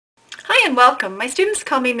Hi and welcome. My students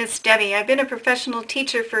call me Miss Debbie. I've been a professional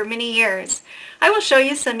teacher for many years. I will show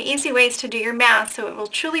you some easy ways to do your math so it will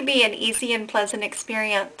truly be an easy and pleasant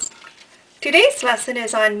experience. Today's lesson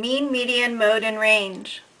is on mean, median, mode, and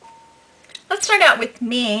range. Let's start out with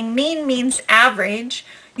mean. Mean means average.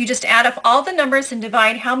 You just add up all the numbers and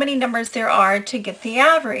divide how many numbers there are to get the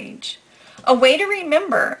average. A way to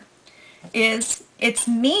remember is it's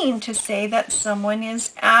mean to say that someone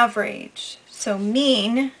is average. So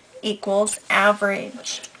mean equals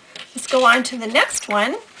average. Let's go on to the next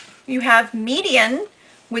one. You have median,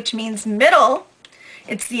 which means middle.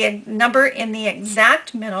 It's the number in the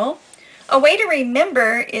exact middle. A way to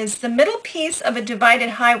remember is the middle piece of a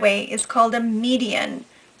divided highway is called a median,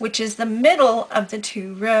 which is the middle of the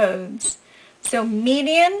two roads. So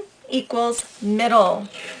median equals middle.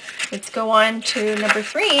 Let's go on to number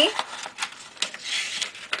 3,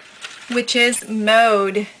 which is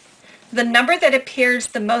mode. The number that appears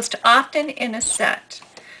the most often in a set.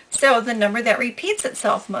 So the number that repeats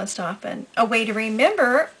itself most often. A way to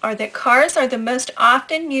remember are that cars are the most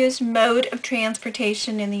often used mode of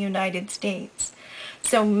transportation in the United States.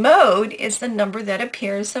 So mode is the number that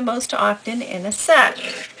appears the most often in a set.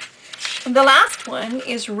 And the last one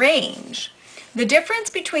is range. The difference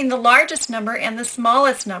between the largest number and the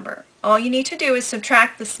smallest number. All you need to do is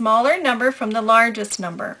subtract the smaller number from the largest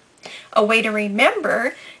number. A way to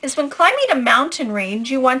remember is when climbing a mountain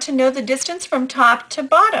range, you want to know the distance from top to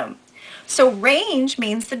bottom. So range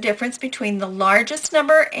means the difference between the largest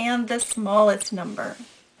number and the smallest number.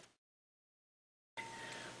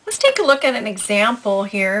 Let's take a look at an example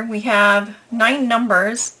here. We have 9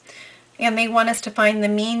 numbers, and they want us to find the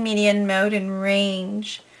mean, median, mode, and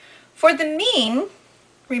range. For the mean,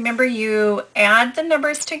 remember you add the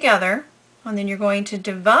numbers together, and then you're going to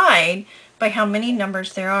divide by how many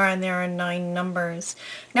numbers there are, and there are 9 numbers.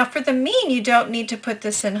 Now for the mean, you don't need to put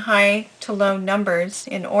this in high to low numbers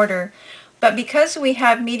in order, but because we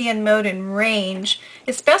have median, mode, and range,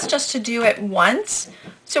 it's best just to do it once.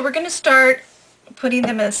 So we're going to start putting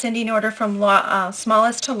them in ascending order from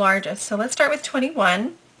smallest to largest. So let's start with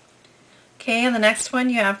 21. Okay, and the next one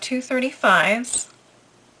you have 2 35s,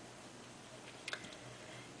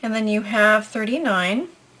 and then you have 39.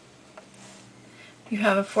 You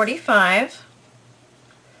have a 45,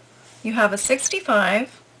 you have a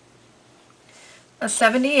 65, a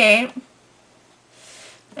 78,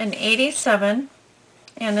 an 87,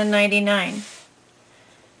 and a 99.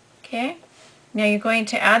 Okay, now you're going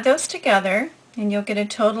to add those together and you'll get a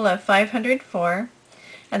total of 504.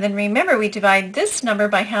 And then remember, we divide this number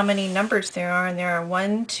by how many numbers there are, and there are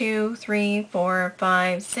 1, 2, 3, 4,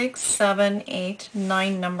 5, 6, 7, 8,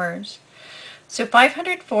 9 numbers. So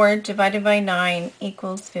 504 divided by 9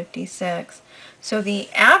 equals 56. So the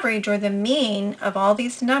average or the mean of all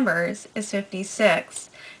these numbers is 56.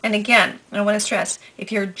 And again, I want to stress, if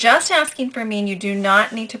you're just asking for mean, you do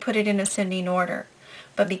not need to put it in ascending order.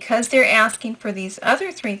 But because they're asking for these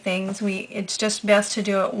other 3 things, it's just best to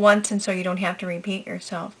do it once, and so you don't have to repeat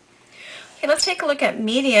yourself. Okay, let's take a look at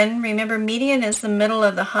median. Remember, median is the middle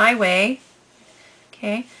of the highway.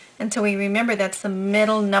 Okay, and so we remember that's the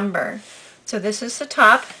middle number. So this is the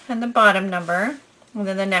top and the bottom number, and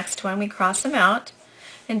then the next one we cross them out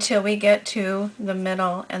until we get to the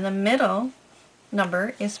middle, and the middle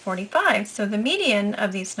number is 45. So the median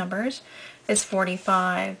of these numbers is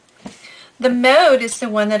 45. The mode is the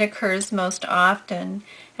one that occurs most often,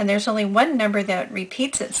 and there's only one number that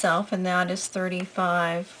repeats itself, and that is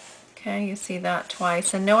 35. Okay, you see that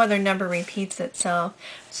twice, and no other number repeats itself.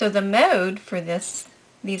 So the mode for these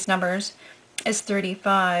numbers is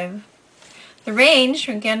 35. The range,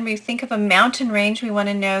 again, we think of a mountain range, we want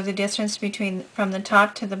to know the distance from the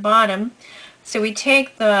top to the bottom. So we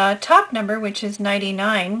take the top number, which is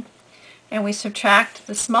 99, and we subtract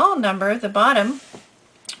the small number, the bottom,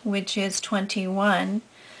 which is 21.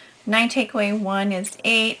 9 take away 1 is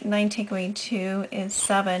 8, 9 take away 2 is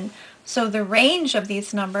 7. So the range of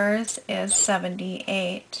these numbers is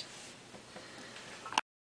 78.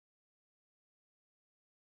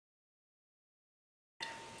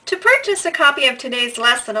 To purchase a copy of today's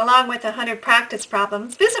lesson along with 100 practice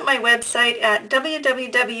problems, visit my website at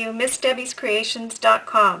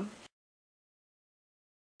www.missdebbiescreations.com.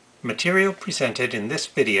 Material presented in this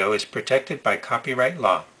video is protected by copyright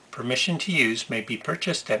law. Permission to use may be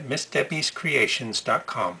purchased at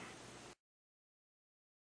missdebbiescreations.com.